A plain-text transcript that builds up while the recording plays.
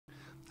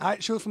Hi,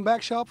 Sjoerd from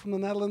Bax-shop from the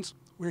Netherlands.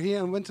 We're here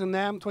in Winter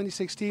NAMM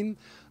 2016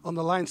 on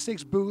the Line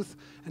 6 booth,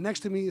 and next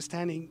to me is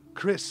standing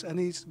Chris, and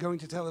he's going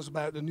to tell us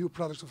about the new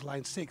products of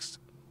Line 6.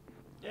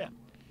 Yeah.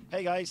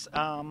 Hey guys,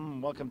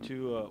 welcome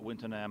to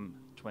Winter NAMM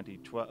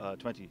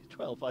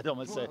 2012, I'd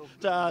almost say,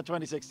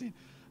 2016.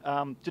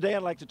 Today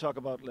I'd like to talk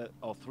about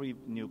our three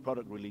new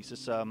product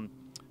releases.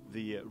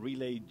 The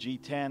Relay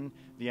G10,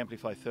 the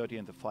Amplify 30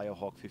 and the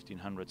Firehawk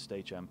 1500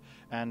 stage amp.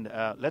 And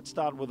let's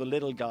start with a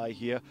little guy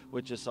here,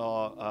 which is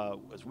our,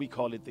 as we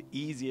call it, the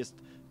easiest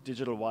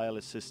digital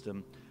wireless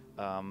system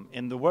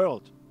in the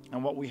world.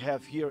 And what we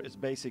have here is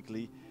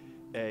basically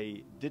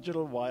a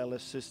digital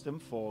wireless system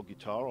for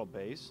guitar or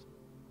bass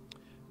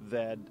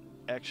that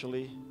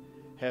actually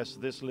has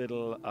this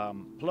little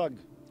plug,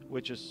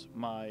 which is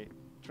my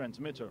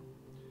transmitter.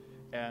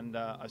 And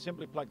I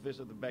simply plug this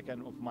at the back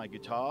end of my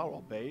guitar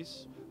or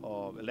bass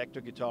or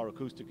electric guitar,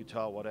 acoustic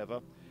guitar,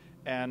 whatever.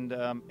 And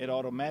it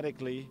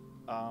automatically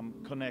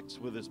connects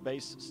with this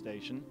base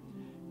station.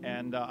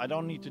 And I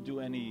don't need to do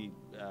any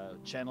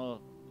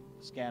channel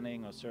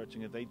scanning or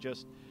searching it. They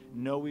just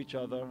know each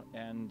other,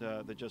 and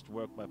they just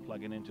work by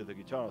plugging into the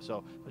guitar.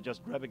 So I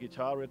just grab a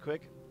guitar real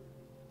quick.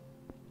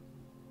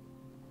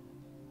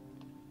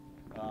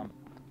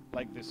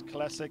 Like this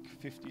classic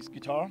 50s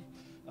guitar.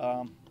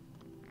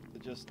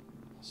 It just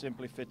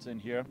simply fits in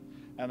here,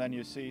 and then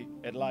you see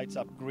it lights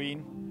up green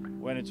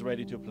when it's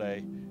ready to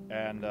play,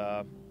 and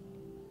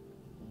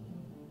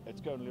it's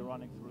currently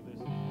running through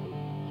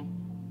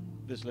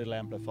this little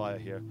amplifier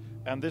here.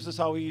 And this is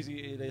how easy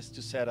it is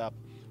to set up.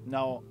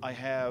 Now I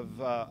have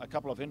a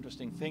couple of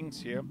interesting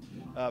things here.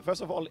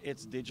 First of all,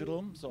 it's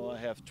digital, so I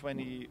have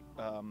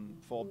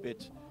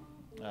 24-bit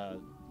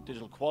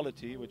digital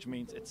quality, which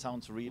means it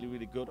sounds really,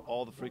 really good.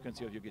 All the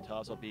frequency of your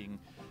guitars are being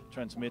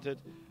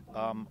transmitted.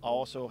 I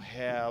also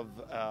have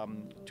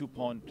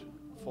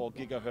 2.4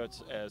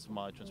 gigahertz as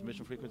my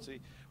transmission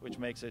frequency, which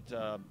makes it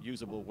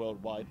usable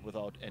worldwide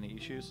without any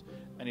issues,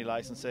 any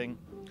licensing.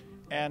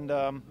 And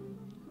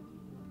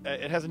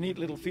it has a neat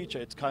little feature.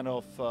 It's kind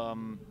of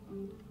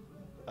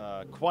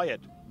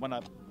quiet. When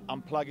I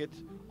unplug it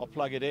or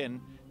plug it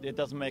in, it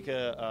doesn't make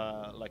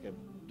a like a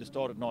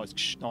distorted noise.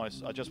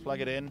 I just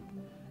plug it in,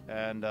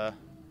 and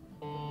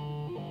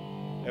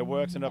it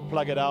works, and I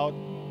plug it out,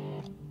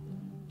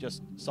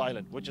 just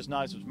silent, which is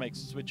nice, which makes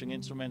switching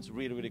instruments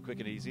really, really quick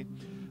and easy.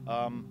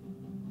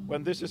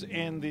 When this is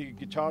in the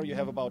guitar, you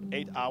have about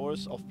 8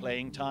 hours of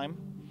playing time,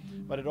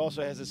 but it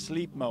also has a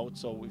sleep mode,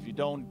 so if you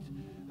don't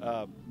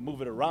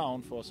move it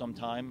around for some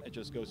time, it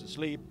just goes to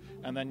sleep,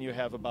 and then you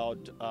have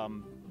about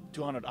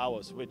 200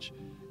 hours, which,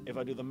 if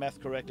I do the math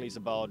correctly, is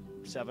about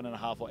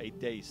 7.5 or 8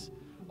 days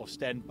of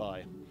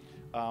standby.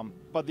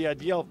 But the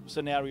ideal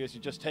scenario is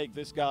you just take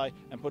this guy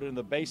and put it in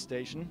the base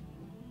station,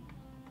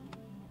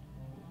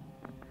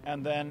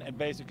 and then it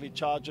basically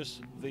charges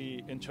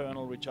the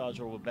internal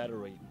rechargeable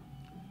battery.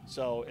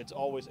 So it's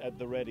always at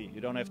the ready.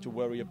 You don't have to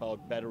worry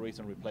about batteries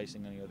and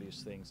replacing any of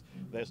these things.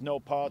 There's no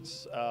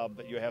parts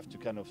that you have to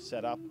kind of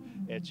set up.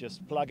 It's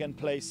just plug and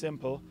play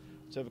simple.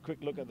 Let's have a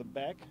quick look at the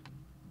back,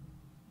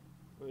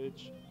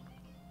 which,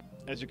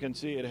 as you can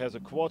see, it has a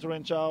 1/4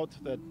 inch out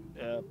that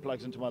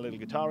plugs into my little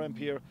guitar amp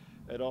here.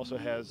 It also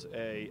has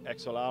a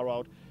XLR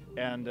out,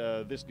 and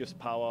this gives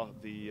power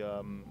the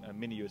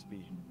mini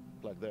USB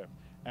plug there.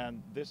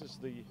 And this is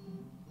the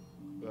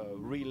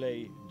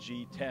Relay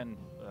G10,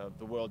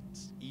 the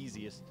world's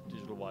easiest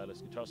digital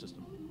wireless guitar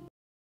system.